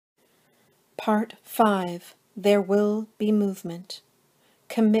Part 5. There Will Be Movement.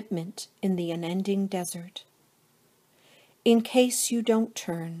 Commitment in the Unending Desert. In case you don't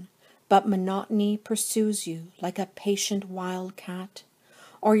turn, but monotony pursues you like a patient wildcat,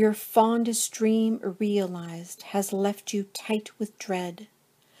 or your fondest dream realized has left you tight with dread,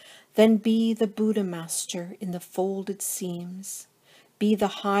 then be the Buddha master in the folded seams, be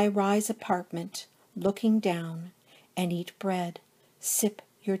the high-rise apartment looking down, and eat bread, sip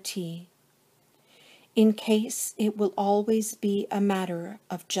your tea. In case it will always be a matter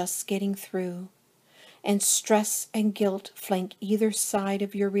of just getting through, and stress and guilt flank either side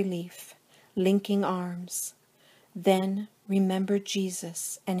of your relief, linking arms. Then remember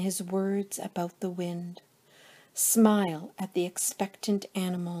Jesus and his words about the wind. Smile at the expectant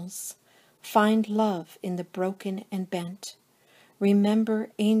animals. Find love in the broken and bent.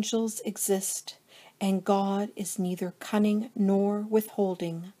 Remember angels exist, and God is neither cunning nor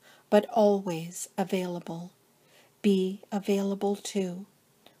withholding, but always available. Be available too,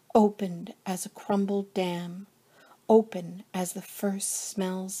 opened as a crumbled dam, open as the first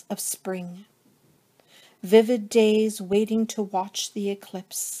smells of spring. Vivid days waiting to watch the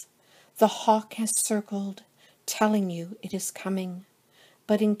eclipse. The hawk has circled, telling you it is coming.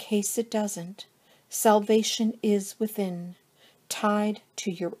 But in case it doesn't, salvation is within, tied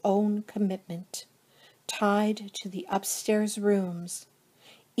to your own commitment, tied to the upstairs rooms,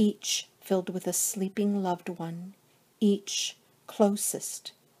 each filled with a sleeping loved one, each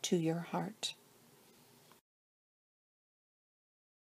closest to your heart.